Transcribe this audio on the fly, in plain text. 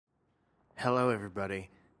Hello, everybody,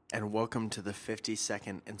 and welcome to the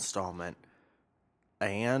 52nd installment,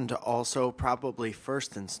 and also probably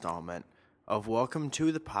first installment of Welcome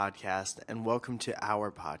to the Podcast and Welcome to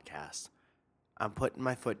Our Podcast. I'm putting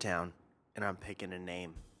my foot down, and I'm picking a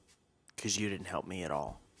name, because you didn't help me at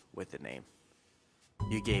all with the name.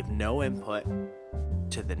 You gave no input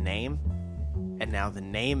to the name, and now the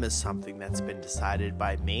name is something that's been decided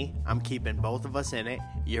by me. I'm keeping both of us in it.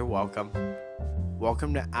 You're welcome.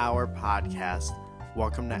 Welcome to Our Podcast.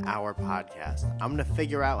 Welcome to Our Podcast. I'm going to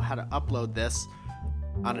figure out how to upload this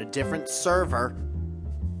on a different server.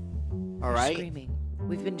 All right? Screaming.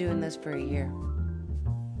 We've been doing this for a year.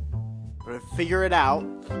 I'm going to figure it out.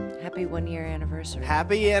 Happy 1 year anniversary.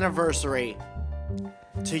 Happy anniversary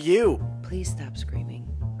to you. Please stop screaming.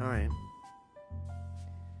 All right.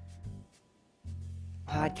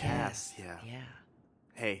 Podcast. Yeah. Yeah.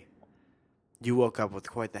 Hey, you woke up with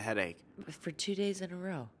quite the headache. For 2 days in a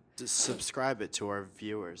row. Just subscribe it to our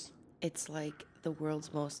viewers. It's like the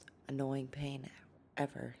world's most annoying pain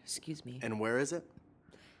ever. Excuse me. And where is it?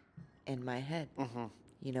 In my head. Mm-hmm.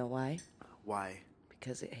 You know why? Why?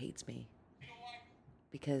 Because it hates me.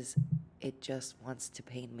 Because it just wants to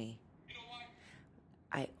pain me.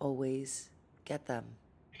 I always get them.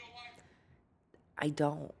 I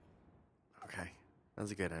don't. Okay. That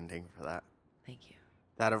was a good ending for that. Thank you.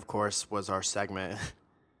 That, of course, was our segment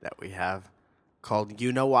that we have called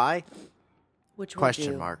You Know Why? Which we'll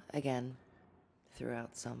Question do mark. again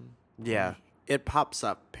throughout some. Yeah. It pops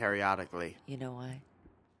up periodically You know why?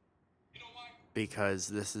 because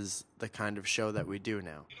this is the kind of show that we do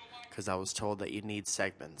now. Because I was told that you need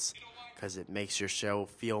segments because it makes your show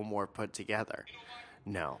feel more put together.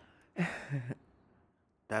 No.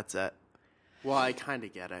 That's it. Well, I kind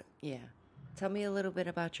of get it. Yeah. Tell me a little bit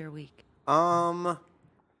about your week. I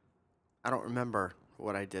don't remember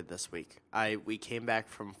what I did this week. We came back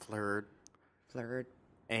from Flirt,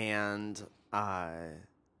 and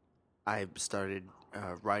I started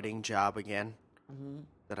a writing job again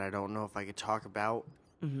that I don't know if I could talk about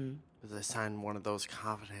because I signed one of those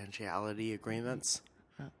confidentiality agreements,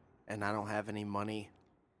 and I don't have any money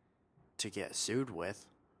to get sued with,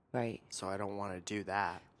 Right. so I don't want to do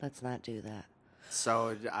that. Let's not do that.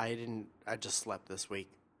 So I just slept this week,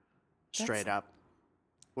 straight up.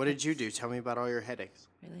 What did you do? Tell me about all your headaches.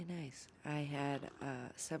 Really nice. I had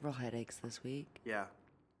several headaches this week. Yeah.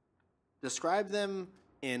 Describe them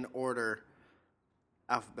in order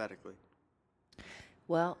alphabetically.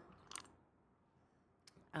 Well,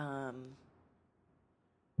 on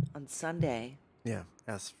Sunday, Yeah.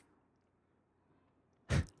 Yes.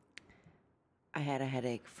 I had a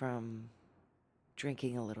headache from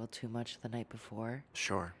drinking a little too much the night before.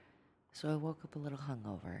 Sure. So I woke up a little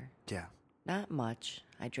hungover. Yeah. Not much.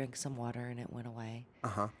 I drank some water and it went away.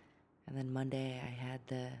 Uh-huh. And then Monday I had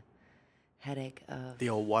the headache of... The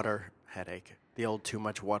old water headache. The old too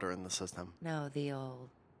much water in the system. No, the old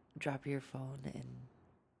drop your phone in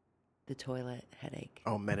the toilet headache.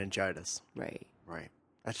 Oh, meningitis. Right. Right.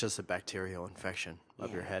 That's just a bacterial infection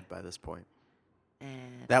of your Yeah. head by this point.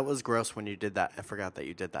 And That was gross when you did that. I forgot that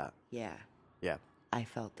you did that. yeah, Yeah. I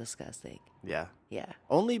felt disgusting. Yeah. Yeah.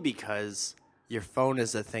 Only because your phone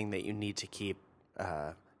is a thing that you need to keep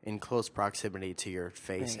in close proximity to your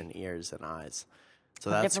face Right. and ears and eyes. So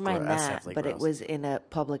that's Never mind that's that, definitely but gross. it was in a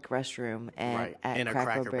public restroom and right at in a Cracker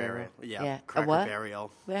Cracker Barrel. Barrel. Yeah, Yeah. Cracker what?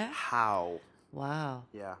 Barrel. Yeah. How? Wow.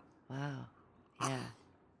 Yeah. Wow. Yeah.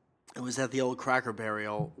 It was at the old Cracker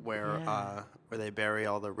Barrel where Yeah. where they bury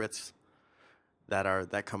all the Ritz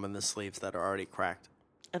that come in the sleeves that are already cracked.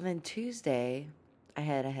 And then Tuesday, I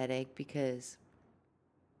had a headache because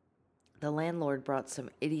the landlord brought some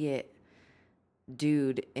idiot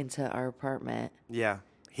dude into our apartment Yeah,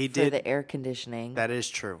 he for did. the air conditioning. That is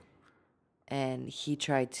true. And he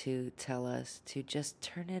tried to tell us to just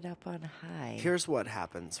turn it up on high. Here's what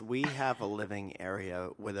happens. We have a living area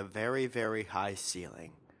with a very, very high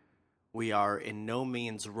ceiling. We are in no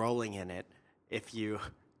means rolling in it. If you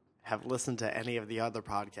have listened to any of the other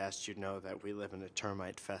podcasts, you know that we live in a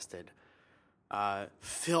termite-fested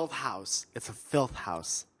filth house. It's a filth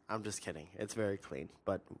house. I'm just kidding. It's very clean,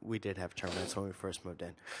 but we did have termites when we first moved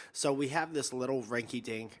in. So we have this little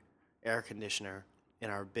rinky-dink air conditioner in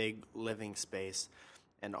our big living space,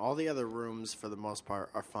 and all the other rooms, for the most part,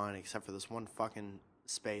 are fine except for this one fucking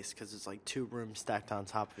space because it's like two rooms stacked on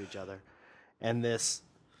top of each other. And this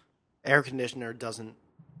air conditioner doesn't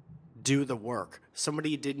do the work.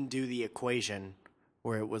 Somebody didn't do the equation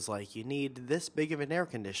where it was like, you need this big of an air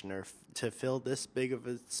conditioner to fill this big of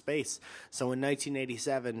a space. So in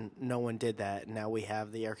 1987, no one did that. Now we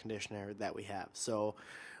have the air conditioner that we have. So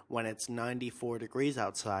when it's 94 degrees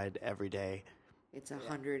outside every day, It's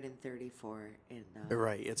 134 in.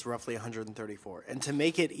 Right, it's roughly 134. And to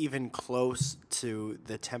make it even close to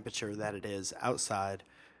the temperature that it is outside,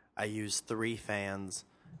 I use 3 fans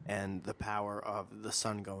and the power of the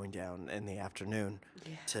sun going down in the afternoon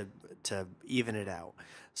to even it out.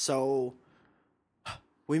 So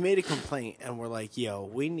we made a complaint and we're like, yo,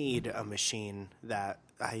 we need a machine that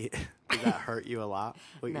did that hurt you a lot?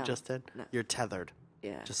 What No, you just did? no. You're tethered.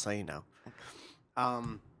 Yeah. Just so you know.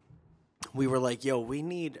 We were like, yo, we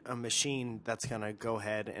need a machine that's going to go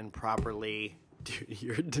ahead and properly dude,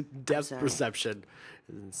 your depth sorry. perception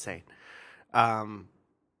is insane.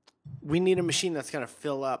 We need a machine that's going to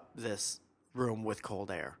fill up this room with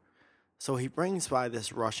cold air. So he brings by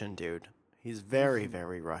this Russian dude. He's very,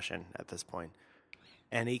 very Russian at this point.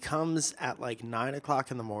 And he comes at like 9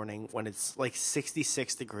 o'clock in the morning when it's like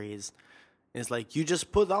 66 degrees. And it's like, you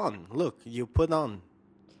just put on. Look, you put on.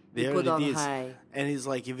 You There put it on is. high. And he's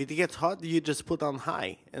like, if it gets hot, you just put on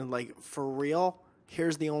high. And like, for real,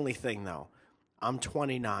 here's the only thing though. I'm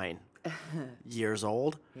 29 years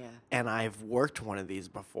old. Yeah. And I've worked one of these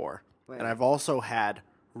before. Right. And I've also had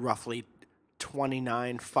roughly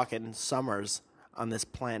 29 fucking summers on this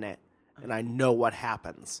planet. And I know what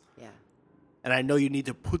happens. Yeah. And I know you need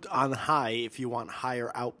to put on high if you want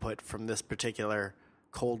higher output from this particular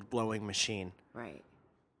cold blowing machine. Right.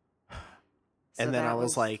 And then I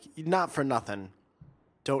was like, not for nothing.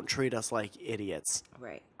 Don't treat us like idiots.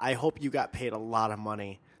 Right. I hope you got paid a lot of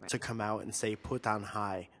money to come out and say, put on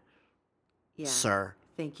high, Yeah. sir.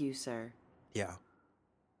 Thank you, sir. Yeah,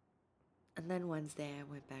 And then Wednesday, I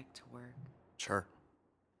went back to work. sure.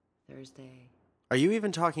 Thursday. Are you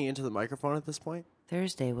even talking into the microphone at this point?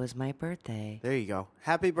 Thursday was my birthday. There you go.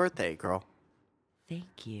 Happy birthday, girl.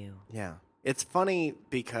 Thank you. Yeah. It's funny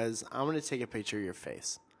because I'm going to take a picture of your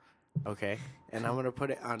face, okay? And I'm going to put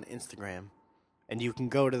it on Instagram. And you can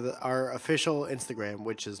go to our official Instagram,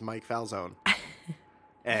 which is Mike Falzone.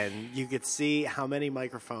 And you could see how many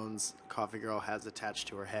microphones Coffee Girl has attached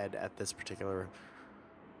to her head at this particular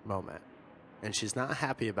moment. And she's not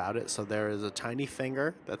happy about it, so there is a tiny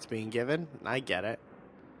finger that's being given, and I get it.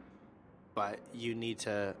 But you need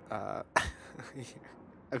to... I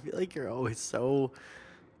feel like you're always so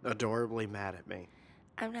adorably mad at me.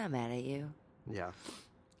 I'm not mad at you. Yeah.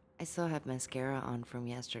 I still have mascara on from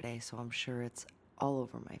yesterday, so I'm sure it's all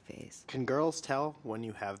over my face. Can girls tell when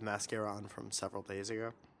you have mascara on from several days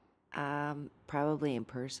ago? Probably in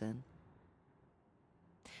person.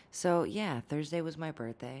 So, yeah, Thursday was my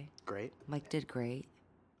birthday. Great. Mike did great.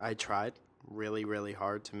 I tried really, really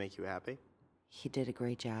hard to make you happy. He did a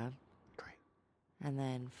great job. Great. And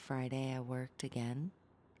then Friday, I worked again.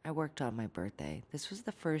 I worked on my birthday. This was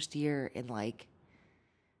the first year in like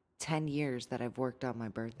 10 years that I've worked on my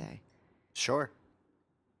birthday. Sure.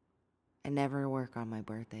 I never work on my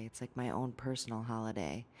birthday. It's like my own personal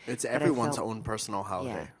holiday. It's But I everyone's felt- own personal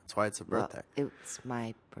holiday. Yeah. That's why it's a birthday. Well, it's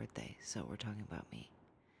my birthday, so we're talking about me.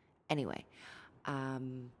 Anyway, I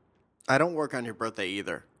don't work on your birthday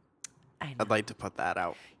either. I know. I'd like to put that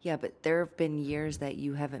out. Yeah, but there have been years that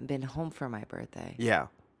you haven't been home for my birthday. Yeah.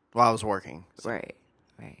 While I was working. So Right,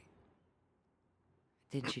 right.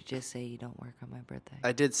 Didn't you just say you don't work on my birthday?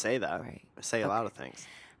 I did say that. Right. I say a lot of things.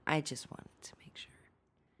 I just wanted to make sure.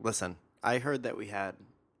 Listen, I heard that we had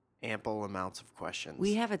ample amounts of questions.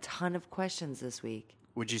 We have a ton of questions this week.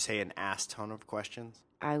 Would you say an ass ton of questions?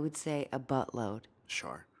 I would say a buttload.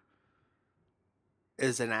 Sure.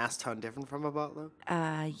 Is an ass ton different from a buttload?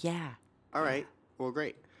 Yeah. All right. Well,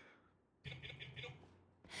 great.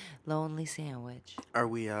 Lonely sandwich. Are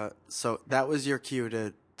we, so that was your cue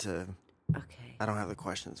to, Okay. I don't have the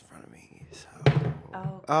questions in front of me, so.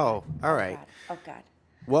 Oh. Oh, all right. God. Oh, God.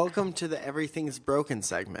 Welcome to the Everything's Broken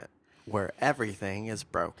segment, where everything is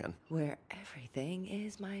broken. Where everything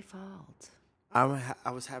is my fault. I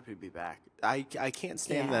was happy to be back. I can't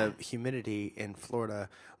stand the humidity in Florida.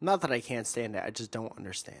 Not that I can't stand it, I just don't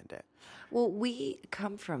understand it. Well, we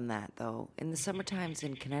come from that, though. In the summer times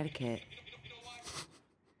in Connecticut,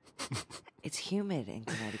 it's humid in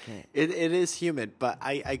Connecticut. It is humid, but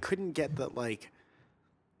I couldn't get the, like,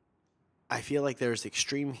 I feel like there's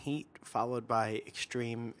extreme heat followed by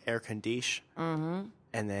extreme air condition. Mm-hmm.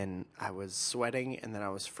 And then I was sweating and then I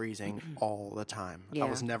was freezing all the time. I Yeah.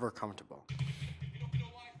 was never comfortable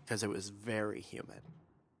because it was very humid.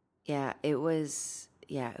 Yeah, it was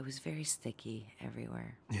very sticky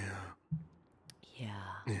everywhere. Yeah.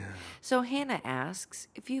 Yeah. So Hannah asks,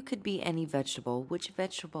 if you could be any vegetable, which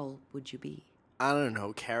vegetable would you be? I don't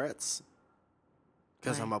know, carrots.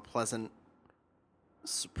 Because Why? I'm a pleasant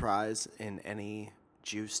surprise in any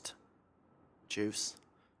juice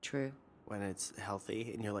True. when it's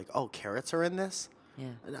healthy. And you're like, oh, carrots are in this? Yeah.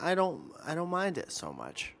 And I don't mind it so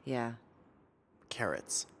much. Yeah.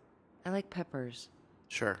 Carrots. I like peppers.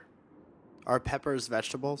 Sure. Are peppers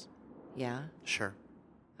vegetables? Yeah. Sure.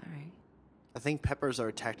 All right. I think peppers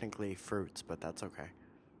are technically fruits, but that's okay.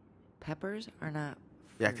 Peppers are not.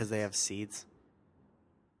 Yeah, because they have seeds.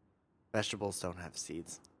 Vegetables don't have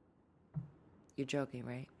seeds. You're joking,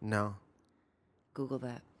 right? No. Google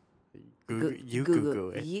that. You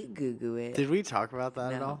Google it. You Google it. Did we talk about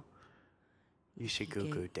that at No. all? You should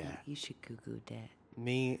Google that. You should Google that.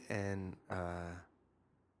 Me and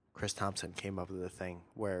Chris Thompson came up with a thing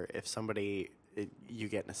where if you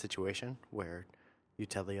get in a situation where you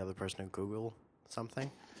tell the other person to Google something,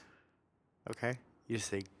 okay? You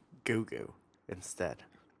say Google instead.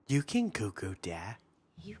 You can Google that.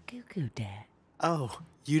 You Google that. Oh,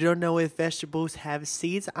 you don't know if vegetables have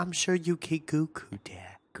seeds? I'm sure you can Google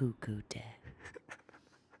that. Google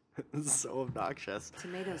that. This is so obnoxious.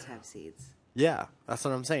 Tomatoes have seeds. Yeah, that's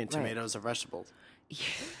what I'm saying. Right. Tomatoes are vegetables.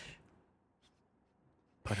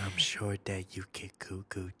 But I'm sure that you can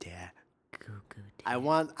Google that. Google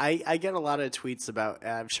that. I get a lot of tweets about,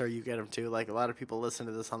 and I'm sure you get them too, like a lot of people listen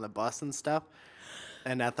to this on the bus and stuff,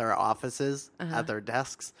 and at their offices, at their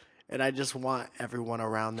desks, and I just want everyone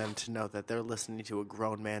around them to know that they're listening to a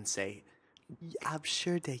grown man say, I'm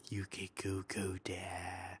sure that you can Google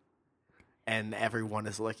that. And everyone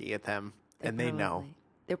is looking at them, and they know.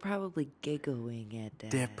 They're probably giggling at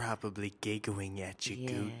that. They're probably giggling at you,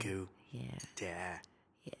 Yeah. Goo Yeah.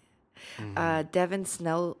 Yeah. Devin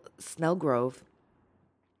Snellgrove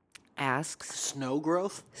asks. Snow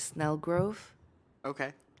growth? Snellgrove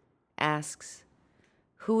Okay. asks,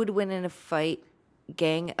 who would win in a fight,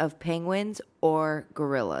 gang of penguins or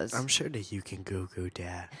gorillas? I'm sure that you can Google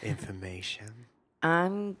that information.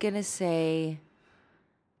 I'm gonna say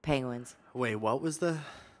penguins. Wait, what was the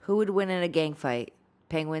Who would win in a gang fight?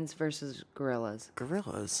 Penguins versus gorillas.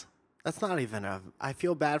 gorillas? That's not even I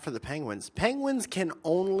feel bad for the penguins. Penguins can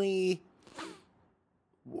only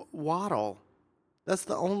waddle. That's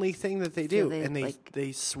the only thing that they do. they, And like-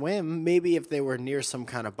 they swim. Maybe if they were near some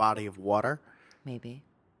kind of body of water. Maybe.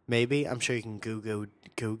 Maybe. I'm sure you can Google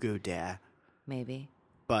that. Maybe.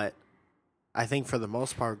 But I think for the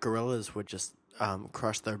most part, gorillas would just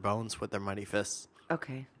crush their bones with their mighty fists.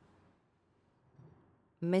 Okay.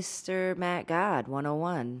 Mr. Matt God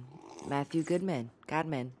 101. Matthew Godman.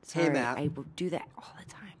 Sorry, Matt. I will do that all the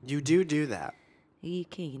time. You do that. You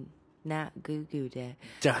can not Google that.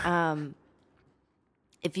 Duh.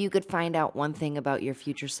 If you could find out one thing about your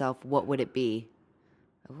future self, what would it be?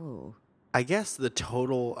 Oh. I guess the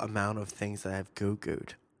total amount of things that I've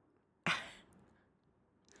Googled.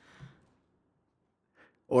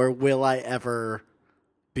 Or will I ever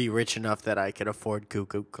be rich enough that I can afford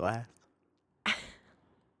Google Glass?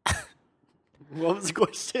 What was the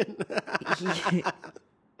question?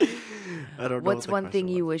 I don't know. What's what the one thing question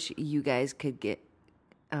you wish you guys could get?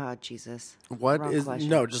 Oh, Jesus. was. What Wrong is question.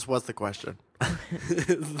 no? Just what's the question?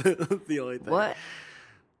 the only thing. What?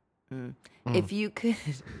 If you could,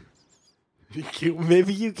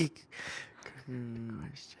 Maybe you could.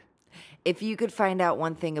 if you could find out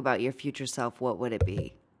one thing about your future self, what would it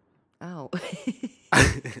be? Oh.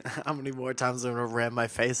 How many more times am I gonna ram my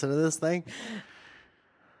face into this thing?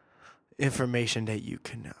 Information that you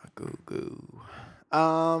cannot Google.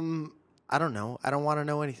 I don't know. I don't want to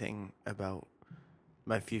know anything about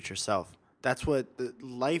my future self. That's what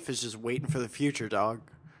life is, just waiting for the future, dog.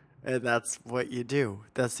 And that's what you do.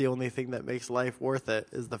 That's the only thing that makes life worth it,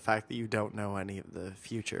 is the fact that you don't know any of the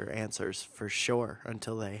future answers for sure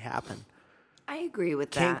until they happen. I agree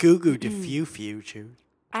with Can't that. Google the future.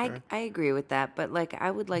 I agree with that, but like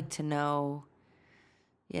I would like to know,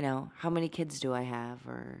 how many kids do I have,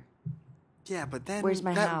 or Yeah, but then Where's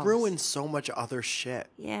my that house? ruins so much other shit.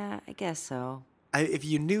 yeah, I guess so. If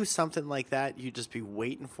you knew something like that, you'd just be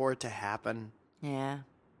waiting for it to happen. Yeah.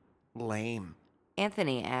 Lame.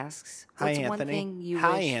 Anthony asks, Hi, "What's Anthony. one thing you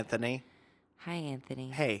Hi, wish?" Anthony. Hi, Anthony.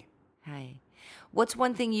 Hey. Hi. What's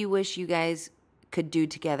one thing you wish you guys could do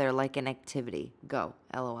together, like an activity? Go.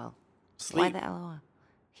 LOL. Why Sleep. the LOL?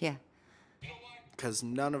 Yeah. Because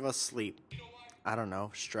none of us sleep. I don't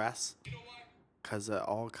know. Stress. Because of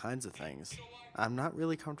all kinds of things. I'm not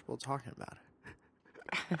really comfortable talking about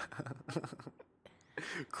it.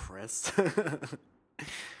 Chris.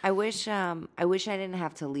 I wish I didn't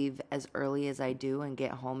have to leave as early as I do and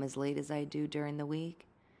get home as late as I do during the week.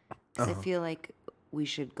 'Cause I feel like we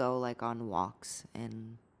should go like on walks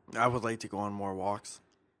and I would like to go on more walks.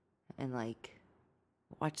 like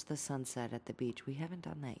watch the sunset at the beach. We haven't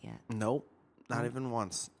done that yet. Nope. Not even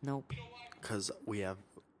once. Nope. Because we have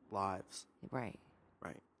lives. Right.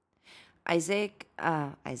 Right. Isaac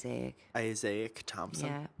Thompson.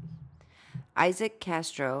 Yeah. Isaac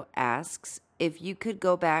Castro asks, if you could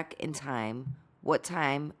go back in time, what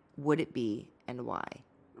time would it be and why?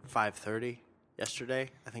 5:30 yesterday.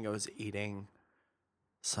 I think I was eating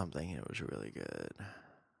something. It was really good.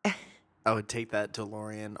 I would take that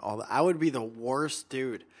DeLorean. I would be the worst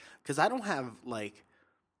dude because I don't have like.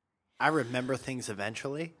 I remember things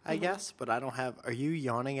eventually, I guess, but I don't have. Are you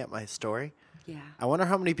yawning at my story? Yeah. I wonder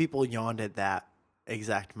how many people yawned at that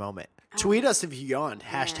exact moment. Tweet us if you yawned.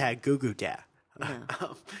 Hashtag GooGooDad.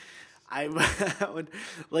 I would,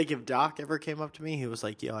 like, if Doc ever came up to me, he was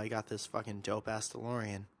like, yo, I got this fucking dope-ass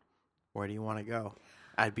DeLorean. Where do you want to go?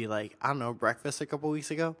 I'd be like, I don't know, breakfast a couple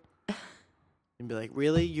weeks ago? And be like,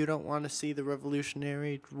 really? You don't want to see the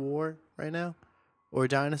Revolutionary War right now? Or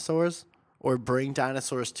dinosaurs? Or bring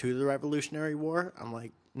dinosaurs to the Revolutionary War? I'm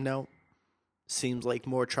like, no. Seems like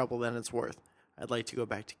more trouble than it's worth. I'd like to go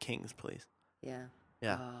back to Kings, please. Yeah.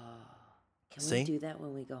 Yeah. Can we do that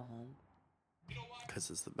when we go home? Because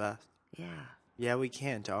it's the best. Yeah. Yeah, we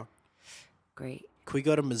can, dog. Great. Can we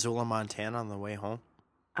go to Missoula, Montana on the way home?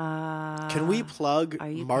 Can we plug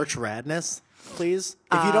March Radness, please?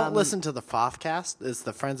 If you don't listen to the Fothcast, it's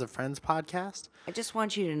the Friends of Friends podcast. I just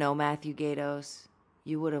want you to know, Matthew Gatos,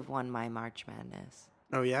 you would have won my March Madness.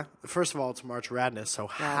 Oh, yeah? First of all, it's March Radness, so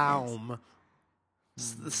how?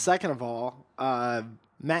 Second of all,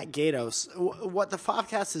 Matt Gatos, what the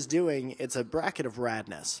Fothcast is doing, it's a bracket of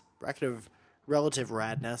radness, bracket of relative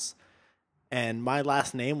radness, and my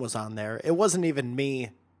last name was on there. It wasn't even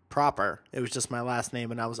me proper. It was just my last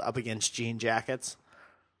name, and I was up against Jean Jackets.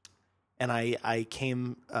 And I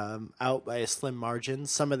came out by a slim margin.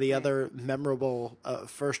 Some of the other memorable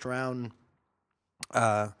first-round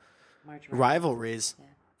rivalries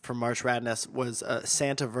from March Radness was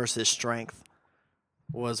Santa versus Strength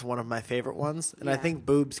was one of my favorite ones. And I think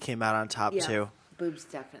Boobs came out on top, too. Boobs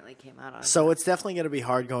definitely came out on So it's definitely going to be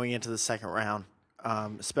hard going into the second round,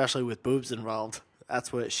 especially with Boobs involved.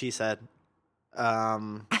 That's what she said.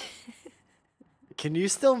 Can you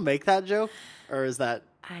still make that joke? Or is that...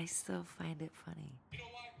 I still find it funny.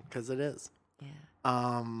 Because it is. Yeah.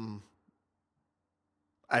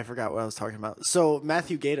 I forgot what I was talking about. So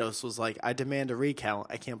Matthew Gatos was like, I demand a recount.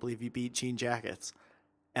 I can't believe you beat Jean Jackets.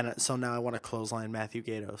 And so now I want to clothesline Matthew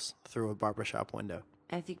Gatos through a barbershop window.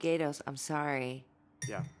 Matthew Gatos, I'm sorry.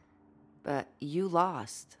 Yeah. But you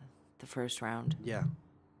lost the first round. Yeah.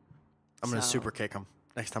 I'm going to super kick him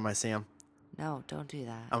next time I see him. No, don't do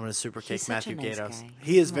that. I'm going to super kick He's Matthew such a nice Gatos. guy.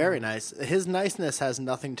 He is very nice. His niceness has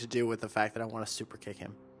nothing to do with the fact that I want to super kick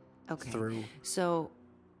him through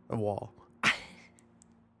a wall.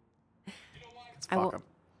 I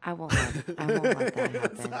won't let that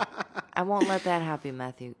happen. I won't let that happen,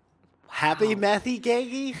 Matthew. Happy Matthew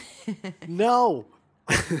Gagey? No.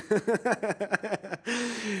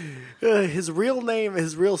 His real name,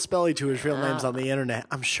 his real spelling to his real name's on the internet.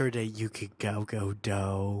 I'm sure that you could go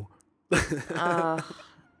do.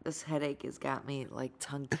 This headache has got me like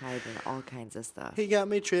tongue-tied and all kinds of stuff. He got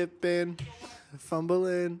me tripping,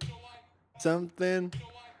 fumbling, something,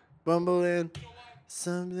 bumbling,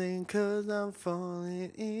 something 'cause I'm falling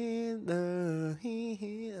in love.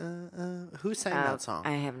 Who sang that song?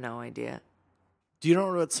 I have no idea. Do you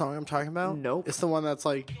know what song I'm talking about? Nope. It's the one that's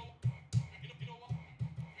like...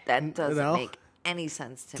 That doesn't make any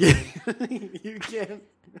sense to me. You can't...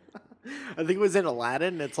 I think it was in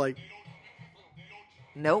Aladdin. It's like...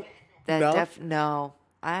 Nope. No.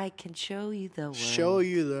 I can show you the world. Show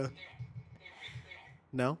you the...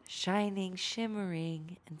 No? Shining,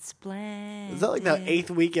 shimmering, and splendid. Is that like the 8th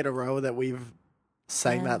week in a row that we've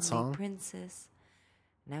sang that song? Princess.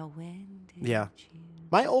 Now when did Yeah.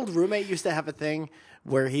 My old roommate used to have a thing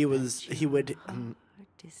where he would... decide?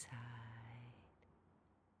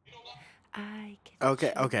 I can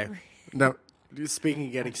Okay. No, speaking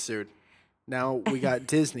of getting sued, now we got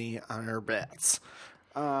Disney on our bets.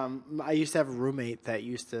 I used to have a roommate that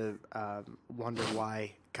used to wonder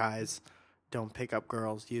why guys don't pick up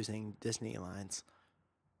girls using Disney lines.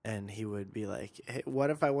 And he would be like, hey, what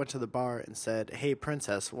if I went to the bar and said, hey,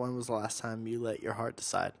 princess, when was the last time you let your heart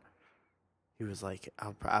decide? He was like,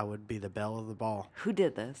 I would be the belle of the ball. Who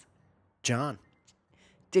did this? John.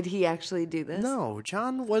 Did he actually do this? No,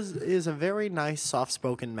 John is a very nice,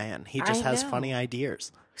 soft-spoken man. He just has funny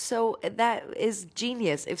ideas. So that is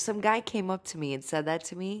genius. If some guy came up to me and said that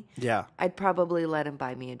to me, Yeah. I'd probably let him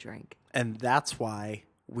buy me a drink. And that's why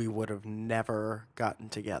we would have never gotten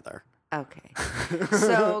together. Okay.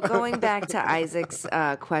 So going back to Isaac's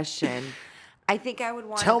question, I think I would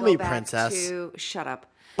want Tell to me, go back princess. to... Shut up.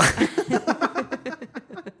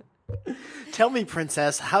 Tell me,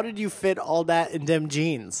 princess, how did you fit all that in them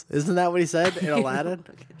jeans? Isn't that what he said in Aladdin?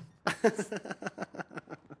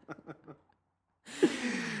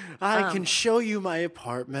 I can show you my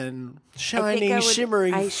apartment. Shining,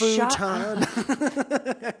 shimmering futon.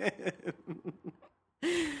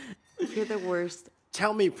 You're the worst.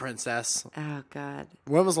 Tell me, princess. Oh, God.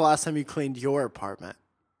 When was the last time you cleaned your apartment?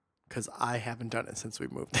 Because I haven't done it since we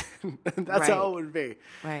moved in. That's how it would be.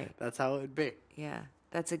 Right. That's how it would be. Yeah,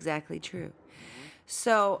 that's exactly true.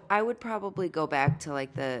 So I would probably go back to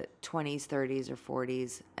like the 20s, 30s, or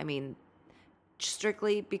 40s. I mean,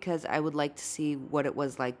 strictly because I would like to see what it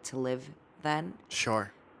was like to live then.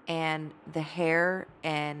 Sure. And the hair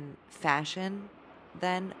and fashion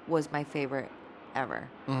then was my favorite ever.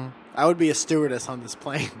 I would be a stewardess on this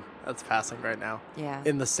plane that's passing right now. Yeah.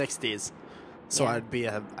 In the 60s. So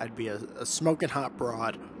Yeah. I'd be a smoking hot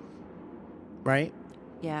broad. Right?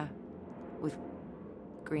 Yeah. With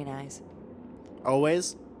green eyes.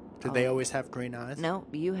 Always? Did they always have green eyes? No,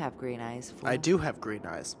 you have green eyes. Fool. I do have green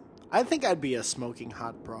eyes. I think I'd be a smoking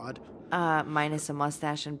hot broad. Minus a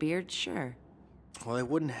mustache and beard, sure. Well, I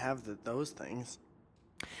wouldn't have those things.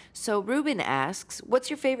 So Ruben asks, what's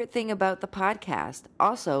your favorite thing about the podcast?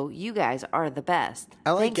 Also, you guys are the best.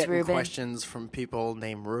 I like Thanks, getting Ruben. questions from people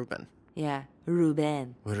named Ruben. Yeah,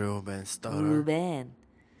 Ruben. Ruben Stutter. Ruben.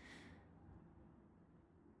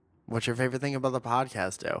 What's your favorite thing about the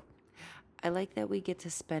podcast, Joe? I like that we get to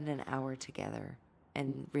spend an hour together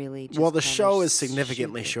and really just Well, the kinda show is shoot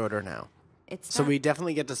significantly it. shorter now. It's So not we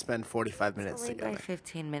definitely get to spend 45 minutes only by together.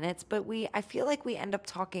 15 minutes, but I feel like we end up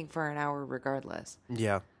talking for an hour regardless.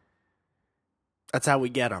 Yeah. That's how we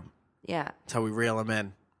get them. Yeah. That's how we reel them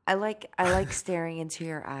in. I like staring into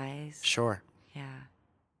your eyes. Sure. Yeah.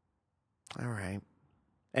 All right.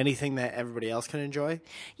 Anything that everybody else can enjoy?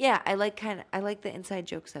 Yeah, I like the inside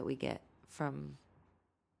jokes that we get from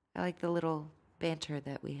I like the little banter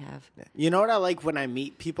that we have. You know what I like when I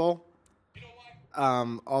meet people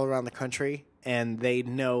all around the country and they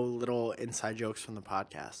know little inside jokes from the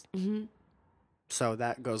podcast. Mhm. So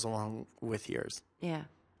that goes along with yours. Yeah.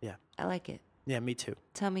 Yeah. I like it. Yeah, me too.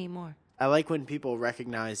 Tell me more. I like when people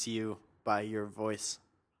recognize you by your voice,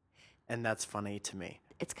 and that's funny to me.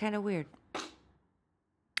 It's kind of weird.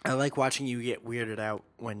 I like watching you get weirded out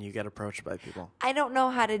when you get approached by people. I don't know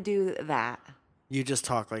how to do that. You just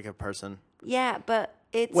talk like a person. Yeah, but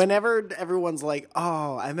it's Whenever everyone's like,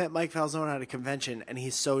 "Oh, I met Mike Falzone at a convention, and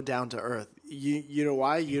he's so down to earth," you know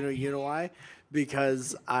why? You know why?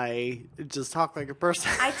 Because I just talk like a person.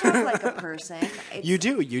 I talk like a person. You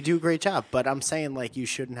do a great job. But I'm saying like you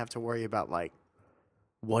shouldn't have to worry about like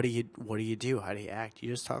what do you do? How do you act? You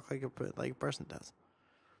just talk like a person does.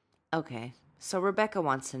 Okay. So Rebecca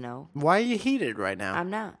wants to know. Why are you heated right now? I'm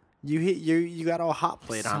not. You got all hot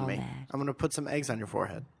plate on So me. mad. I'm gonna put some eggs on your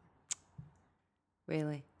forehead.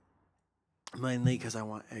 Really? Mainly because I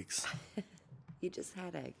want eggs. You just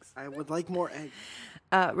had eggs. I would like more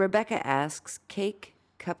eggs. Rebecca asks, cake,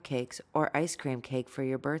 cupcakes, or ice cream cake for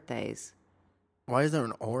your birthdays? Why is there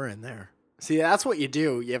an or in there? See, that's what you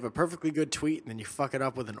do. You have a perfectly good tweet, and then you fuck it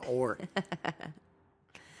up with an or.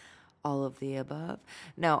 All of the above?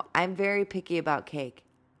 No, I'm very picky about cake.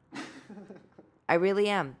 I really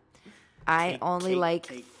am. I only like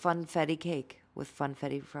funfetti cake with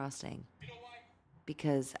funfetti frosting.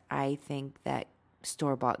 Because I think that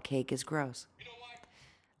store-bought cake is gross.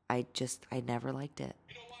 I never liked it.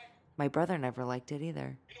 My brother never liked it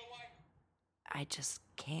either. I just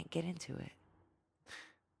can't get into it.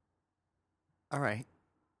 All right.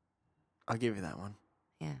 I'll give you that one.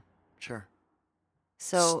 Yeah. Sure.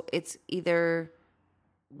 So it's either,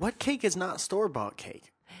 What cake is not store-bought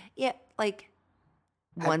cake? yeah, like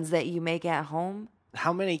ones that you make at home.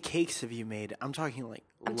 How many cakes have you made? I'm talking like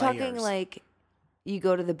I'm layers. talking like you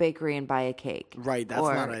go to the bakery and buy a cake. Right, that's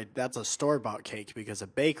Or- that's a store-bought cake because a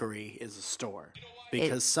bakery is a store.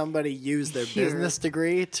 Because It- somebody used their Here. business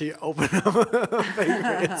degree to open up a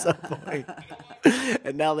bakery at some point.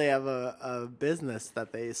 And now they have a business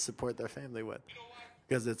that they support their family with.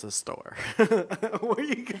 Because it's a store. Where are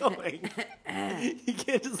you going? You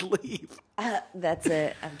can't just leave. That's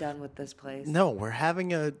it. I'm done with this place. No, we're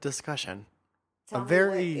having a discussion. Tell a me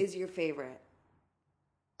very- what is your favorite?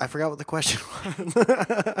 I forgot what the question was.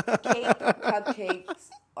 Cake, cupcakes,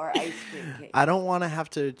 or ice cream cake? I don't want to have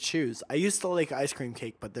to choose. I used to like ice cream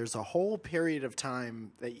cake, but there's a whole period of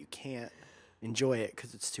time that you can't enjoy it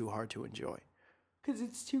because it's too hard to enjoy. Because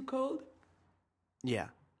it's too cold? Yeah.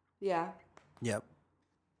 Yeah. Yep.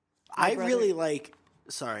 My I brother- really like.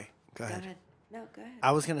 Sorry. Go Go ahead. ahead. No, go ahead.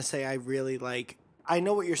 I was gonna say I really like. I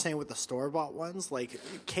know what you're saying with the store bought ones, like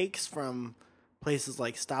cakes from places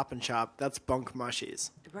like Stop and Shop, that's bunk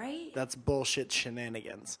mushies. Right? That's bullshit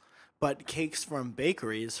shenanigans. But cakes from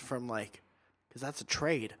bakeries, because that's a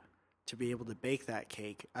trade to be able to bake that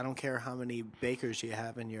cake. I don't care how many bakers you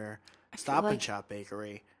have in your Stop and Shop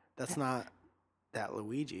bakery. That's not that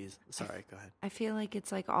Luigi's. Sorry, go ahead. I feel like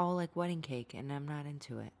it's like all like wedding cake, and I'm not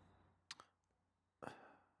into it.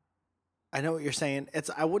 I know what you're saying.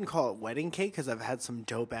 I wouldn't call it wedding cake because I've had some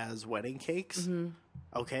dope ass wedding cakes. Mm-hmm.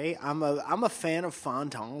 Okay, I'm a fan of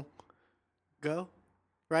fondant.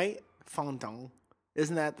 Right? Fondant.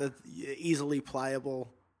 Isn't that the easily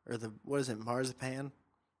pliable or what is it, marzipan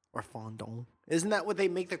or fondant? Isn't that what they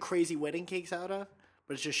make the crazy wedding cakes out of?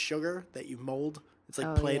 But it's just sugar that you mold. It's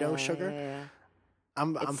like Play-Doh sugar. Yeah.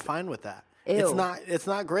 I'm fine with that. Ew. It's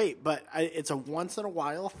not great, but it's a once in a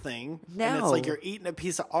while thing. No. And it's like you're eating a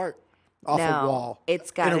piece of art off a wall.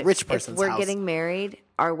 It's got in a rich person's house. If we're house. Getting married,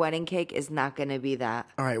 our wedding cake is not going to be that.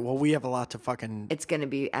 All right. Well, we have a lot to fucking. It's going to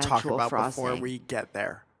be actual talk about frosting before we get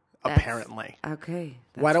there. Apparently. Okay.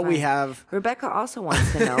 Why don't we have? Rebecca also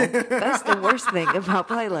wants to know. That's the worst thing about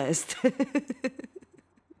playlist.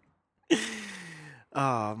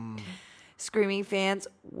 Screaming fans,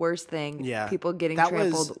 worst thing. Yeah. People getting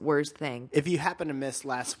trampled, worst thing. If you happen to miss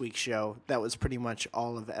last week's show, that was pretty much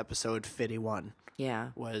all of episode 51. Yeah.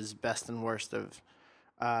 Was best and worst of.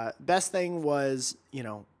 Best thing was,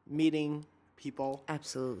 meeting people.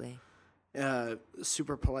 Absolutely.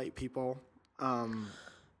 Super polite people.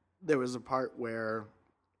 There was a part where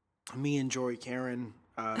me and Jory Karen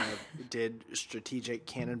did strategic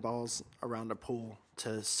cannonballs around a pool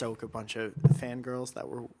to soak a bunch of fangirls that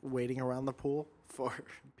were waiting around the pool for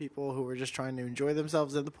people who were just trying to enjoy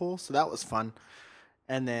themselves in the pool. So that was fun.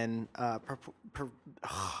 And then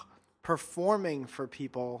performing for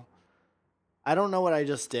people. I don't know what I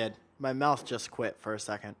just did. My mouth just quit for a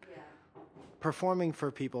second. Yeah. Performing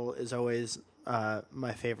for people is always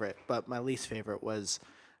my favorite, but my least favorite was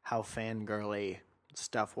how fangirly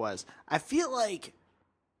stuff was. I feel like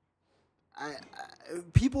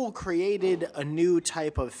people created a new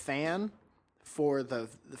type of fan for the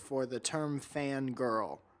term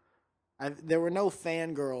fangirl. There were no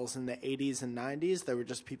fangirls in the 80s and 90s. There were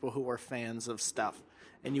just people who were fans of stuff.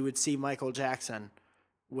 And you would see Michael Jackson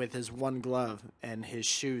with his one glove and his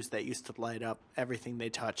shoes that used to light up everything they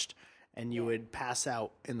touched. And you would pass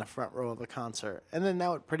out in the front row of a concert. And then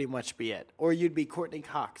that would pretty much be it. Or you'd be Courtney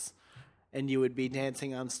Cox. And you would be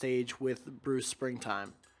dancing on stage with Bruce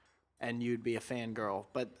Springtime. And you'd be a fangirl.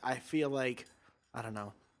 But I feel like, I don't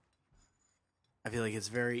know. I feel like it's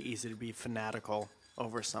very easy to be fanatical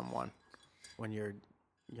over someone when you're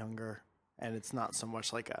younger. And it's not so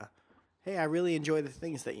much like hey, I really enjoy the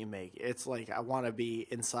things that you make. It's like, I want to be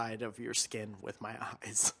inside of your skin with my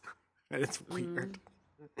eyes. And it's weird.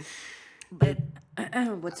 But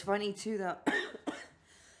what's funny too, though.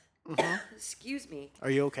 Excuse me.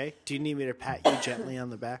 Are you okay? Do you need me to pat you gently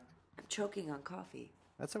on the back? I'm choking on coffee.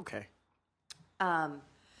 That's okay. I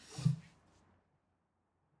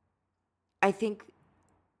think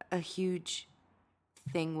a huge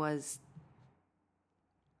thing was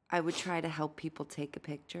I would try to help people take a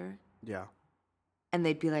picture. Yeah. And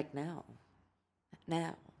they'd be like, no.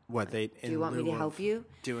 What, do you want me to help you?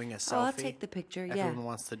 Doing a selfie? Oh, I'll take the picture, yeah. Everyone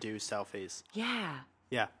wants to do selfies. Yeah.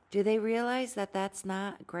 Yeah. Do they realize that that's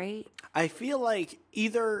not great? I feel like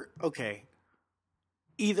either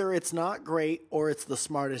it's not great or it's the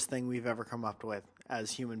smartest thing we've ever come up with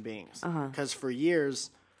as human beings. Because for years,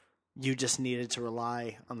 you just needed to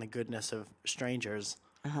rely on the goodness of strangers.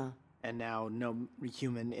 And now no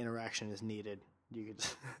human interaction is needed. You could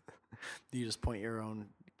you just point your own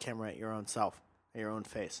camera at your own self, at your own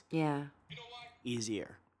face. Yeah.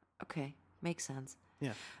 Easier. Okay. Makes sense.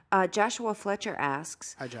 Yeah. Joshua Fletcher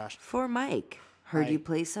asks. Hi, Josh. For Mike. Heard you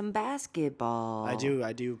play some basketball. I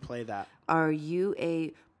do play that. Are you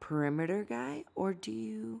a perimeter guy or do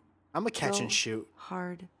you I'm a catch and shoot.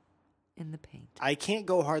 Hard in the paint? I can't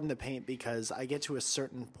go hard in the paint because I get to a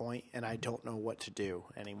certain point and I don't know what to do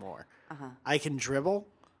anymore. I can dribble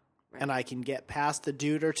and I can get past a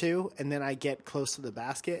dude or two and then I get close to the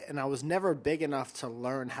basket, and I was never big enough to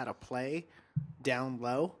learn how to play down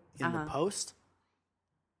low in the post.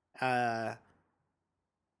 So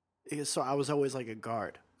I was always like a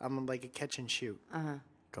guard. I'm like a catch and shoot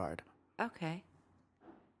guard. Okay.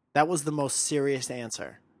 That was the most serious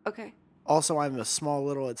answer. Okay. Also, I'm a small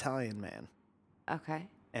little Italian man. Okay.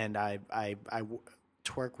 And I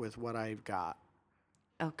twerk with what I've got.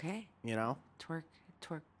 Okay. You know? Twerk.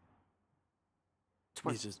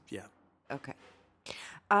 He's just, yeah. Okay.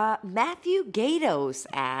 Matthew Gatos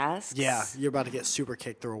asks. Yeah, you're about to get super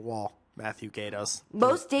kicked through a wall. Matthew Gatos.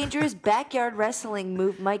 Most dangerous backyard wrestling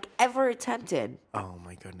move Mike ever attempted. Oh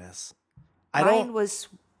my goodness. Mine was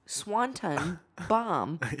swanton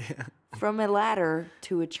bomb from a ladder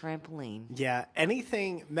to a trampoline. Yeah,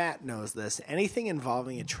 anything, Matt knows this, anything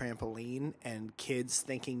involving a trampoline and kids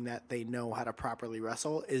thinking that they know how to properly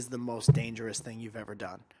wrestle is the most dangerous thing you've ever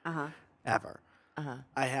done. Ever.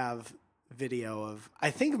 I have video of,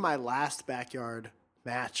 I think my last backyard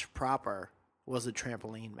match proper was a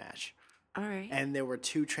trampoline match. All right. And there were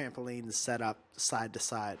 2 trampolines set up side to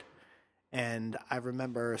side. And I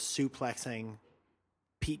remember suplexing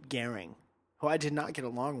Pete Gehring, who I did not get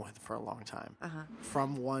along with for a long time,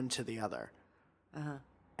 from one to the other.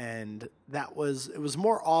 And it was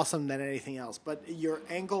more awesome than anything else. But your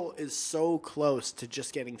ankle is so close to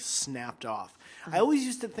just getting snapped off. I always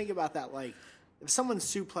used to think about that, like, if someone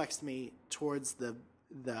suplexed me towards the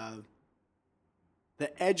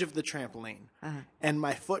edge of the trampoline and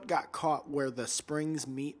my foot got caught where the springs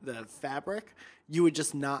meet the fabric, you would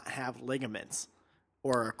just not have ligaments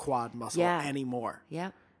or a quad muscle anymore.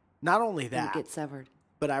 Yep. Not only It that, would get severed.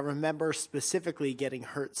 but I remember specifically getting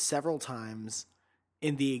hurt several times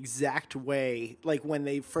in the exact way, like when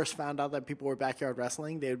they first found out that people were backyard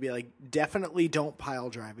wrestling, they would be like, definitely don't pile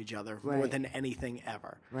drive each other more than anything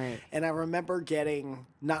ever. Right. And I remember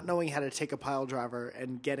not knowing how to take a pile driver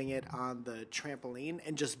and getting it on the trampoline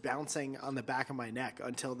and just bouncing on the back of my neck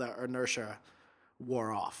until the inertia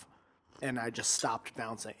wore off. And I just stopped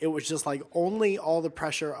bouncing. It was just like only all the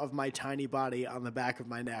pressure of my tiny body on the back of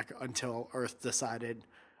my neck until Earth decided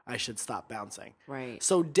I should stop bouncing. Right.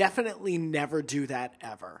 So definitely never do that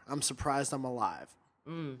ever. I'm surprised I'm alive.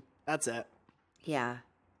 That's it. Yeah.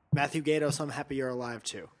 Matthew Gatos, I'm happy you're alive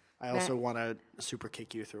too. I also want to super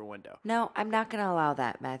kick you through a window. No, I'm not going to allow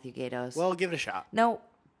that, Matthew Gatos. Well, give it a shot. No.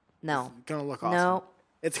 It's going to look awesome. No.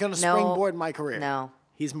 It's going to springboard my career. No.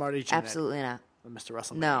 He's Marty Jannetty. Absolutely not. Mr.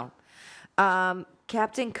 WrestleMania. No.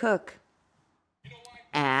 Captain Cook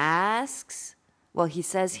asks, well, he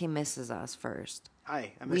says he misses us first.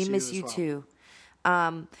 Hi, I We miss you as well.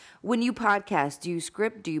 too. When you podcast, do you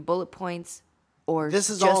script? Do you bullet points? Or This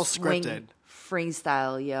is just all wing scripted.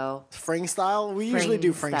 Freestyle, yo. Fring style? We usually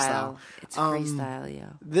do fring style. It's freestyle, yo.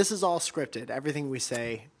 This is all scripted. Everything we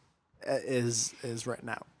say is written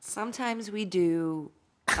out. Sometimes we do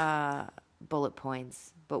bullet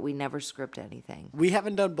points, but we never script anything. We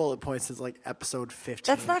haven't done bullet points since like episode 15.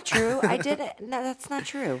 That's not true. I did it. No, that's not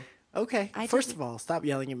true. Okay. I First didn't- of all, stop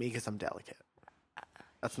yelling at me because I'm delicate.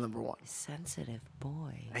 That's number 1. Sensitive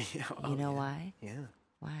boy. Yeah, You know why? Yeah.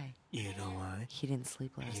 Why? You know why? He didn't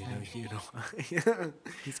sleep last night. You know why?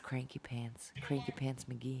 He's Cranky Pants. Cranky Pants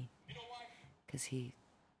McGee. Because he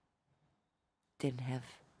didn't have...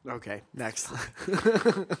 Okay, next.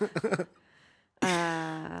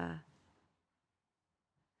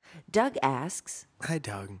 Doug asks, Hi,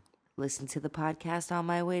 Doug. listen to the podcast on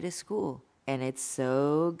my way to school, and it's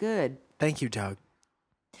so good. Thank you, Doug.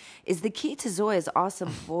 Is the key to Zoya's awesome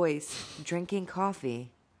voice drinking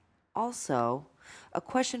coffee? Also, a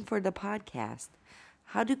question for the podcast.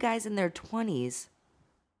 How do guys in their 20s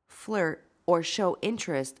flirt or show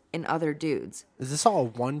interest in other dudes? Is this all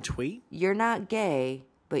one tweet? You're not gay,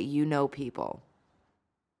 but you know people.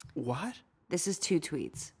 What? This is 2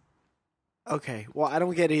 tweets. Okay, well, I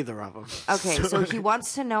don't get either of them. Okay, so he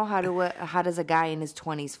wants to know how does a guy in his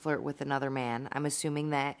 20s flirt with another man? I'm assuming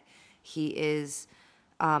that he is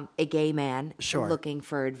a gay man Sure. looking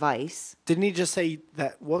for advice. Didn't he just say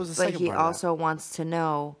that? What was the But second he part of that? also wants to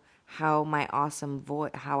know how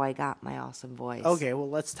I got my awesome voice. Okay, well,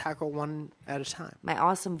 let's tackle one at a time. My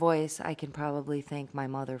awesome voice, I can probably thank my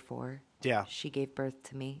mother for. Yeah, She gave birth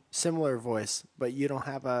to me. similar voice, but you don't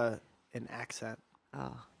have an accent.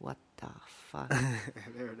 Oh, what the fuck?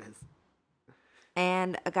 There it is.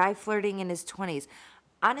 And a guy flirting in his 20s.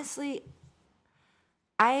 Honestly,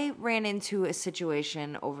 I ran into a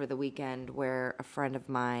situation over the weekend where a friend of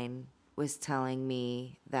mine was telling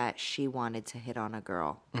me that she wanted to hit on a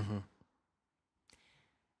girl. Mm-hmm.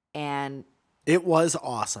 And It was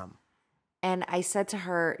awesome. I said to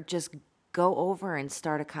her, just go over and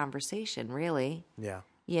start a conversation, really, Yeah.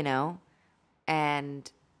 you know? And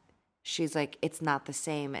she's like, it's not the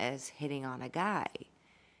same as hitting on a guy.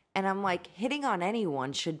 And I'm like, hitting on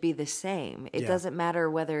anyone should be the same. It Yeah. doesn't matter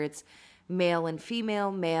whether it's male and female,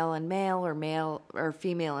 or male or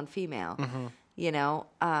female and female. Mm-hmm. You know,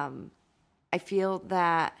 I feel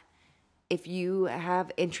that if you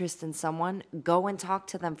have interest in someone, go and talk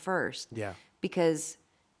to them first. Yeah. Because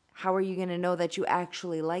how are you going to know that you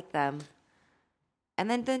actually like them? And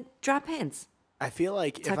then drop hints. I feel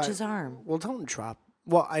like Touch his arm. Well, don't drop.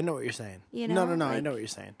 Well, I know what you're saying. You No, know, I like- know what you're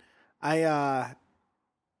saying. I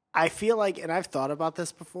I feel like, and I've thought about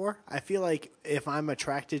this before, I feel like if I'm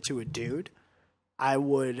attracted to a dude, I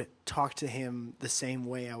would talk to him the same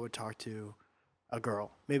way I would talk to a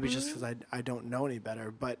girl. Maybe just because I don't know any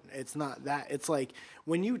better, but it's not that. It's like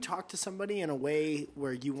when you talk to somebody in a way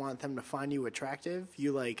where you want them to find you attractive,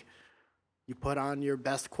 you put on your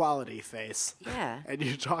best quality face. Yeah. And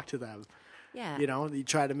you talk to them. Yeah. You know, you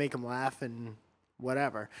try to make them laugh and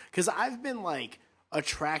whatever. Because I've been like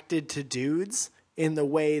attracted to dudes in the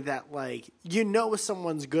way that, like,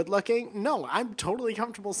 someone's good looking. No, I'm totally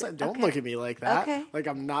comfortable saying, don't look at me like that. Okay. Like,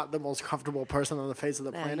 I'm not the most comfortable person on the face of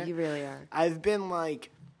the No, planet. you really are. I've been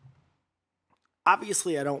like,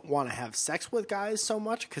 obviously, I don't want to have sex with guys so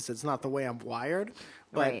much because it's not the way I'm wired.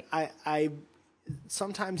 But Right. I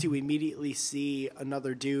sometimes you immediately see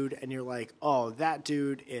another dude and you're like, oh, that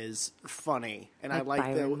dude is funny. And I like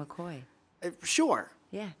Byron McCoy. Sure.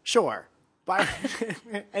 Yeah. Sure. Byron,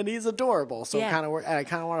 and he's adorable, so Yeah. I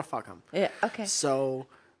kind of want to fuck him. Yeah. Okay. So,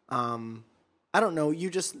 I don't know.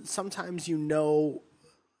 Sometimes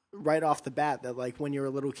right off the bat that, like, when you're a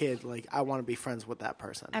little kid, like, I want to be friends with that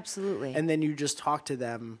person. Absolutely. And then you just talk to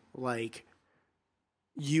them like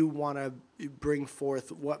you want to bring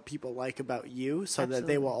forth what people like about you so that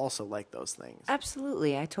they will also like those things.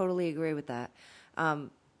 Absolutely. I totally agree with that.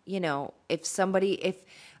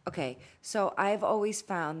 Okay, so I've always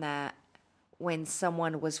found that when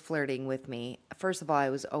someone was flirting with me, first of all, I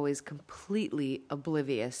was always completely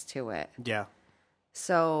oblivious to it. Yeah.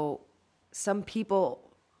 So some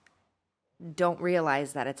people don't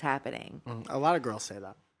realize that it's happening. A lot of girls say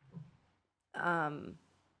that.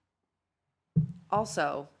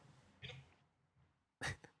 Also,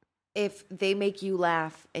 if they make you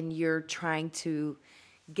laugh and you're trying to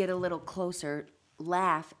get a little closer,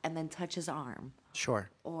 laugh and then touch his arm.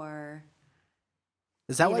 Sure. Or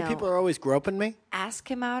Is that why people are always groping me? ask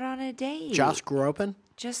him out on a date. Josh groping?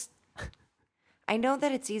 I know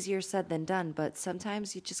that it's easier said than done, but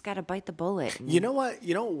sometimes you just got to bite the bullet. You know what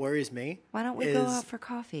worries me? Why don't we go out for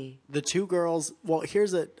coffee? The two girls, well,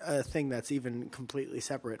 here's a thing that's even completely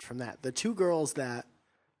separate from that. The two girls that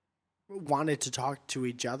wanted to talk to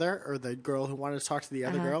each other, or the girl who wanted to talk to the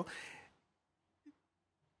other girl,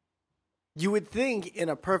 you would think in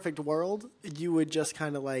a perfect world, you would just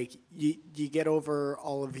kind of like, you get over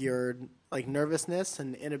all of your like nervousness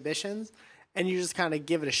and inhibitions, and you just kind of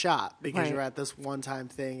give it a shot because you're at this one-time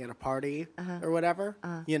thing at a party or whatever,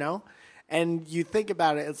 you know? And you think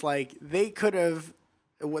about it, it's like they could have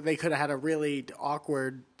had a really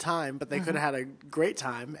awkward time, but they could have had a great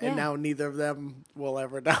time, and now neither of them will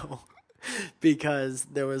ever know because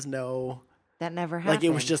there was no... That never happened. Like,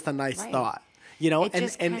 it was just a nice thought. You know,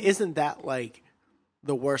 and isn't that like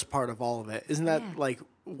the worst part of all of it? Isn't that like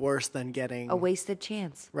worse than getting a wasted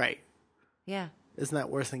chance? Right. Yeah. Isn't that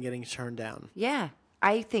worse than getting turned down? Yeah,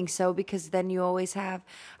 I think so because then you always have.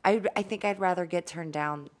 I think I'd rather get turned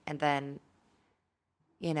down and then,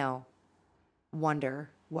 wonder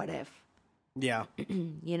what if. Yeah.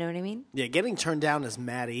 You know what I mean? Yeah, getting turned down is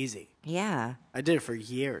mad easy. Yeah. I did it for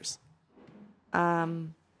years.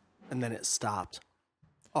 And then it stopped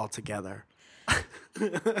altogether.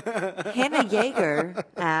 Hannah Yeager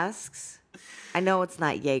asks, I know it's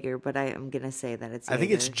not Jaeger, but I'm going to say that it's Jaeger. I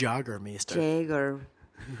think it's Joggermeister. Jaeger.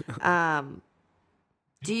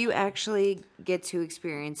 Do you actually get to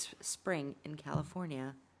experience spring in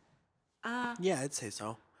California? Yeah, I'd say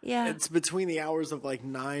so. Yeah. It's between the hours of like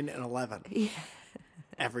 9 and 11. Yeah.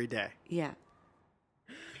 Every day. Yeah.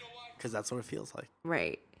 Because that's what it feels like.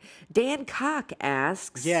 Right. Dan Cock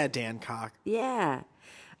asks. Yeah, Dan Cock. Yeah.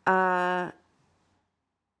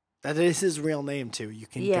 That is his real name, too. You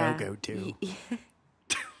can go to.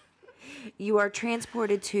 You are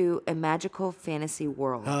transported to a magical fantasy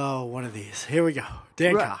world. Oh, one of these. Here we go.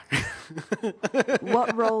 Dan Cock.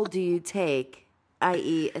 What role do you take,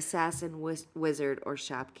 i.e. assassin, wizard, or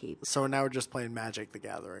shopkeep? So now we're just playing Magic the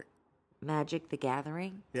Gathering. Magic the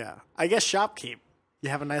Gathering? Yeah. I guess shopkeep. You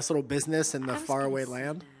have a nice little business in the faraway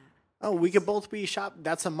land. Oh, we could both be shop.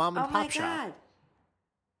 That's a mom and pop shop. Oh, my God.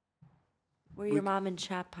 We're your mom and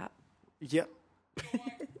shop pop. Yep.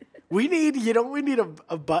 We need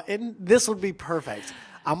a button. This would be perfect.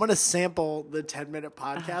 I'm going to sample the 10-minute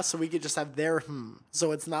podcast so we could just have their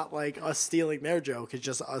So it's not like us stealing their joke. It's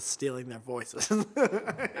just us stealing their voices.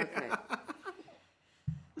 Okay.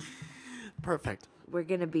 Perfect. We're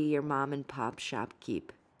going to be your mom and pop shopkeep.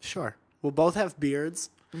 Sure. We'll both have beards.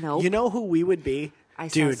 Nope. You know who we would be? I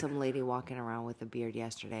saw some lady walking around with a beard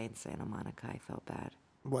yesterday in Santa Monica. I felt bad.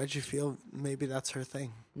 Why'd you feel maybe that's her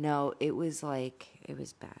thing? No, it was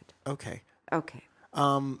bad. Okay. Okay.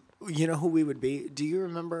 You know who we would be? Do you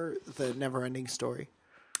remember the Never Ending Story?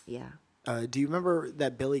 Yeah. Do you remember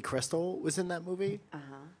that Billy Crystal was in that movie?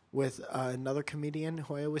 Uh-huh. With another comedian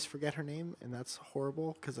who I always forget her name, and that's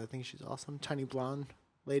horrible because I think she's awesome. Tiny blonde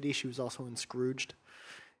lady. She was also in Scrooged.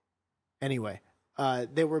 Anyway,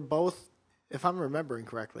 they were both, if I'm remembering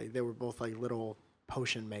correctly, they were both like little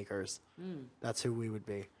potion makers. That's who we would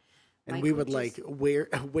be. And Mike we would would like just-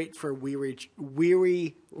 wait for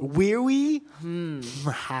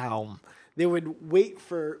how they would wait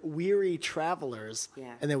for weary travelers,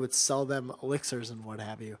 Yeah. and they would sell them elixirs and what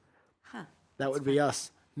have you. Huh. That would be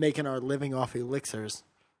us making our living off elixirs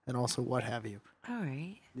and also what have you. All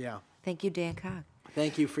right. Yeah. Thank you, Dan Cock.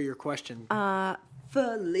 Thank you for your question.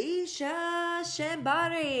 Felicia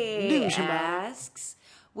Shambari New Shambari. asks,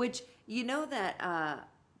 which you know that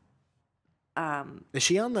Is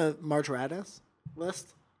she on the March Radis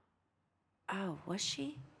list? oh, was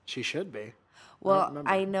she? She should be. Well, remember.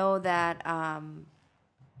 I know that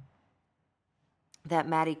that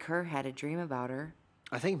Maddie Kerr had a dream about her.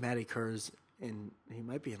 I think Maddie Kerr's in. He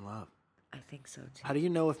might be in love. I think so too. How do you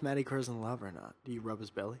know if Maddie Kerr's in love or not? Do you rub his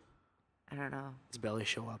belly? I don't know. His belly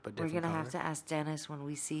show up a We're different gonna color? have to ask Dennis when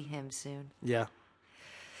we see him soon. Yeah.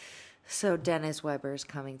 So Dennis Weber's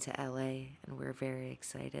coming to LA, and we're very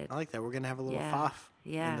excited. I like that. We're gonna have a little Yeah. faff.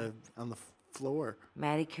 Yeah. On the floor.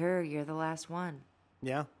 Maddie Kerr, you're the last one.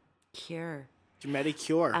 Yeah. Cure. Maddie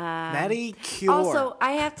Cure. Maddie Cure. Also,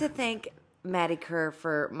 I have to thank Maddie Kerr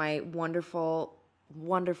for my wonderful,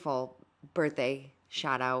 wonderful birthday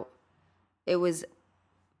shout out. It was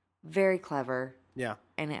very clever, Yeah.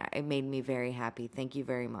 and it made me very happy. Thank you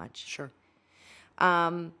very much. Sure.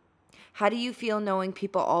 How do you feel knowing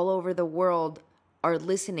people all over the world are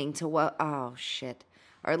listening to what? Oh shit,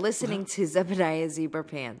 are listening to Zebediah Zebra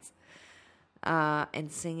Pants,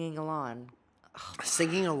 and singing along?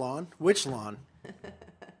 Singing a lawn? Which lawn?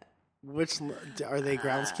 Are they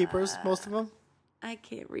groundskeepers? Most of them. I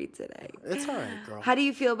can't read today. It's all right, girl. How do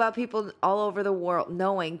you feel about people all over the world,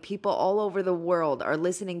 knowing people all over the world are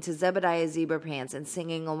listening to Zebediah Zebra Pants and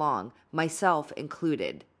singing along, myself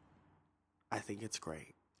included? I think it's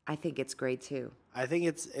great. I think it's great too. I think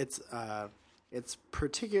it's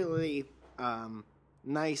particularly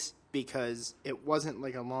nice because it wasn't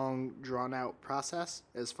like a long drawn out process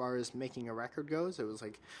as far as making a record goes. It was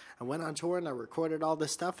like I went on tour and I recorded all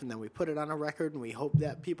this stuff and then we put it on a record and we hoped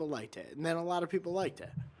that people liked it. And then a lot of people liked it.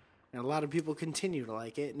 And a lot of people continue to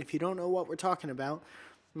like it. And if you don't know what we're talking about,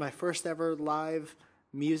 my first ever live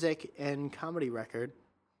music and comedy record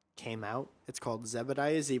came out. It's called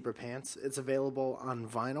Zebediah Zebra Pants. It's available on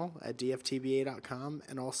vinyl at dftba.com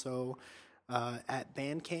and also at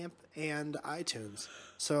Bandcamp and iTunes.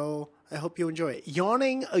 So I hope you enjoy it.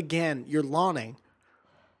 Yawning again. You're lawning.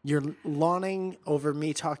 You're lawning over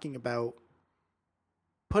me talking about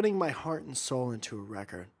putting my heart and soul into a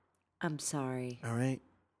record. I'm sorry. All right?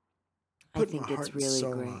 I Putting think my it's heart and really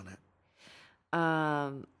soul great. on it.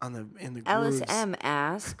 In the Ellis grooves M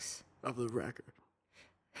asks, of the record.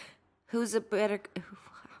 who's a better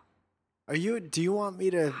Do you want me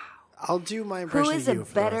to? I'll do my impression who is of a you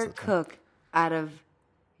for the rest better of the time. cook out of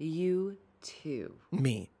you two?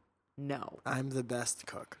 Me. No. I'm the best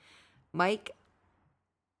cook. Mike,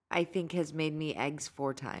 I think, has made me eggs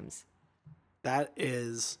 4 times. That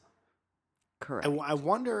is. Correct. I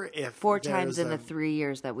wonder if 4 times there's in the 3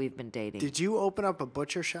 years that we've been dating. Did you open up a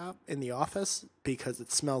butcher shop in the office? Because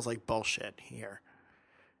it smells like bullshit here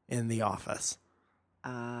in the office.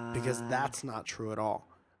 Because that's not true at all.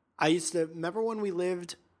 I used to remember when we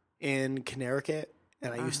lived in Connecticut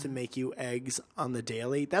and I used to make you eggs on the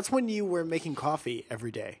daily. That's when you were making coffee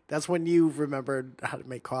every day. That's when you remembered how to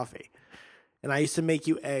make coffee. And I used to make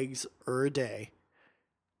you eggs a day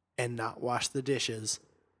and not wash the dishes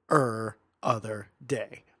other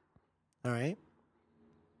day. All right?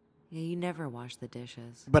 Yeah, you never wash the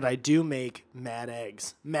dishes. But I do make mad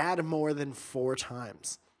eggs. Mad more than 4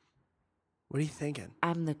 times. What are you thinking?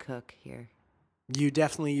 I'm the cook here. You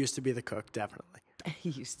definitely used to be the cook, definitely. I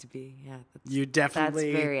used to be, yeah. You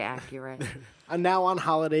definitely... That's very accurate. And now on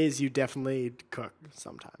holidays, you definitely cook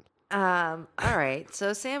sometimes. All right.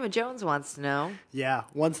 So Sam Jones wants to know, Yeah,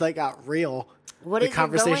 once that got real, what the is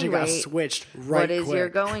conversation your going got rate? switched right What is quick. your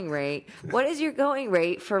going rate? What is your going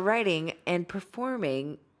rate for writing and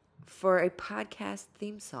performing for a podcast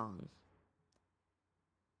theme song?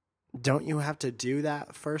 Don't you have to do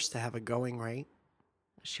that first to have a going rate?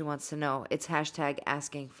 She wants to know. It's hashtag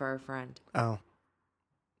asking for a friend. Oh.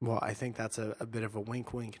 Well, I think that's a bit of a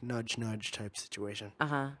wink, wink, nudge, nudge type situation.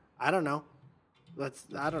 Uh-huh. I don't know.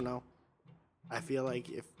 I don't know. I feel like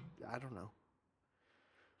I don't know.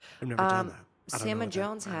 I've never done that. I don't know Sam what that-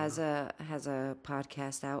 Jones I don't has a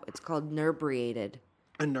podcast out. It's called Nerdbriated.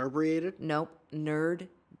 Inebriated? Nope, Nerdbriated.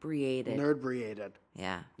 Briated. Nerd Briated.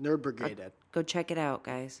 Yeah. Nerd Brigaded. Go check it out,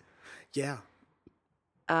 guys. Yeah.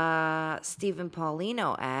 Stephen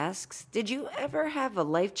Paulino asks, did you ever have a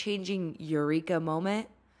life-changing eureka moment?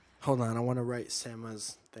 Hold on, I want to write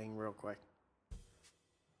Sama's thing real quick.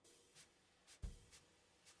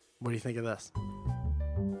 What do you think of this?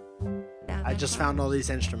 I just found all these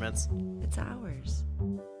instruments. It's ours.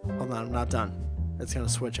 Hold on, I'm not done. It's going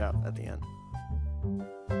to switch out at the end.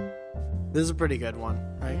 This is a pretty good one,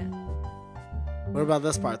 right? Yeah. What about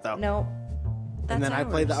this part, though? No. That's And then I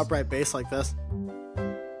play the ours. upright bass like this.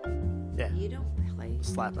 Yeah. You don't play.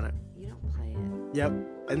 Slapping it. You don't play it. Yep.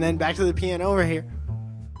 And then back to the piano over here.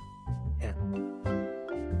 Yeah.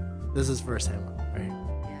 This is verse Hammer, right?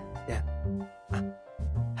 Yeah. Yeah.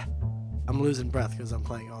 I'm losing breath because I'm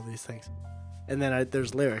playing all these things. And then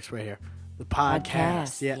there's lyrics right here. The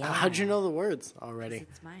podcast. Yeah. Yeah. How'd you know the words already?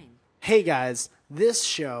 It's mine. Hey guys, this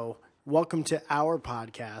show, welcome to our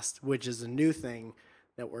podcast, which is a new thing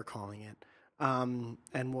that we're calling it. And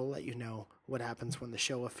we'll let you know what happens when the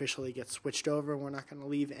show officially gets switched over. We're not going to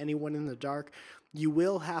leave anyone in the dark. You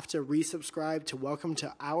will have to resubscribe to Welcome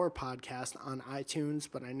to Our Podcast on iTunes,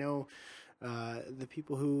 but I know the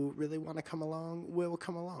people who really want to come along will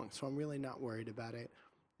come along, so I'm really not worried about it.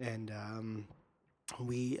 And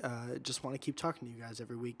we just want to keep talking to you guys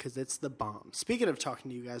every week because it's the bomb. Speaking of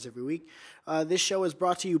talking to you guys every week, this show is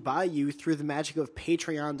brought to you by you through the magic of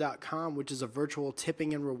Patreon.com, which is a virtual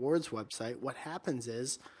tipping and rewards website. What happens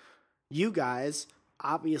is you guys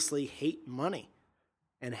obviously hate money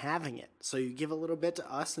and having it. So you give a little bit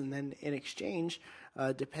to us, and then in exchange,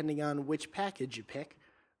 depending on which package you pick,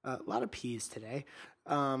 a lot of P's today,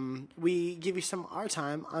 we give you some of our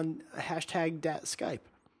time on #Skype.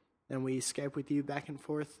 And we Skype with you back and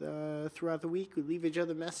forth throughout the week. We leave each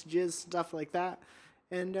other messages, stuff like that.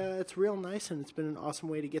 And it's real nice, and it's been an awesome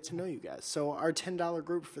way to get to know you guys. So our $10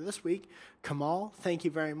 group for this week, Kamal, thank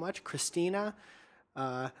you very much. Christina,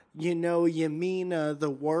 you know you mean the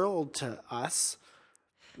world to us,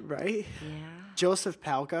 right? Yeah. Joseph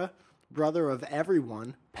Palka, brother of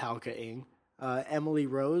everyone, Palka-ing. Emily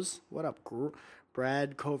Rose, what up,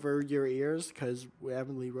 Brad, cover your ears, because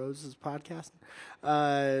Emily Rose is podcasting.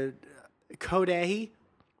 Kodahi,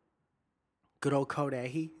 good old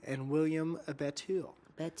Kodahi, and William Betul.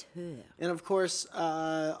 And, of course,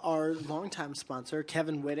 our longtime sponsor,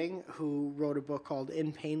 Kevin Whitting, who wrote a book called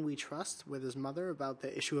In Pain We Trust with his mother about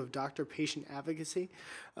the issue of doctor-patient advocacy.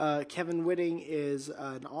 Kevin Whitting is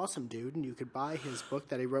an awesome dude, and you could buy his book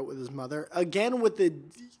that he wrote with his mother. Again, with the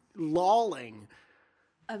lolling.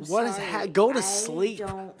 I'm What sorry. is go to sleep. I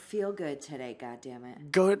don't feel good today,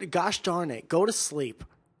 goddammit. Gosh darn it. Go to sleep.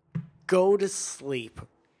 Go to sleep.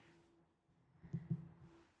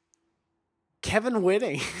 Kevin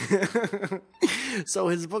Whitting. So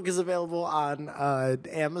his book is available on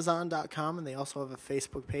Amazon.com, and they also have a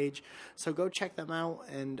Facebook page. So go check them out,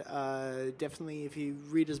 and definitely if you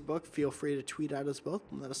read his book, feel free to tweet at us both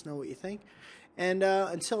and let us know what you think. And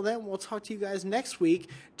until then, we'll talk to you guys next week.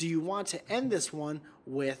 Do you want to end this one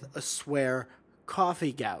with a swear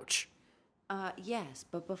coffee gouch? Yes,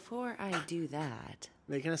 but before I do that,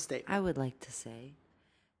 Making a statement. I would like to say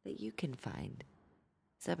that you can find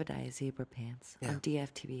Zebediah Zebra Pants on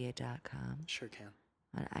DFTBA.com, Sure can.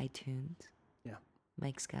 on iTunes. Yeah.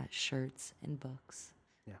 Mike's got shirts and books.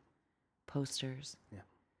 Yeah. Posters. Yeah.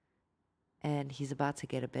 And he's about to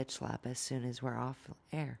get a bitch slap as soon as we're off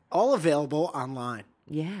air. All available online.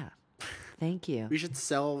 Yeah. Thank you. We should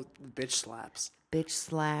sell bitch slaps. Bitch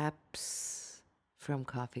slaps from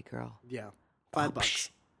Coffee Girl. Yeah. $5.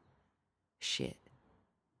 Shit.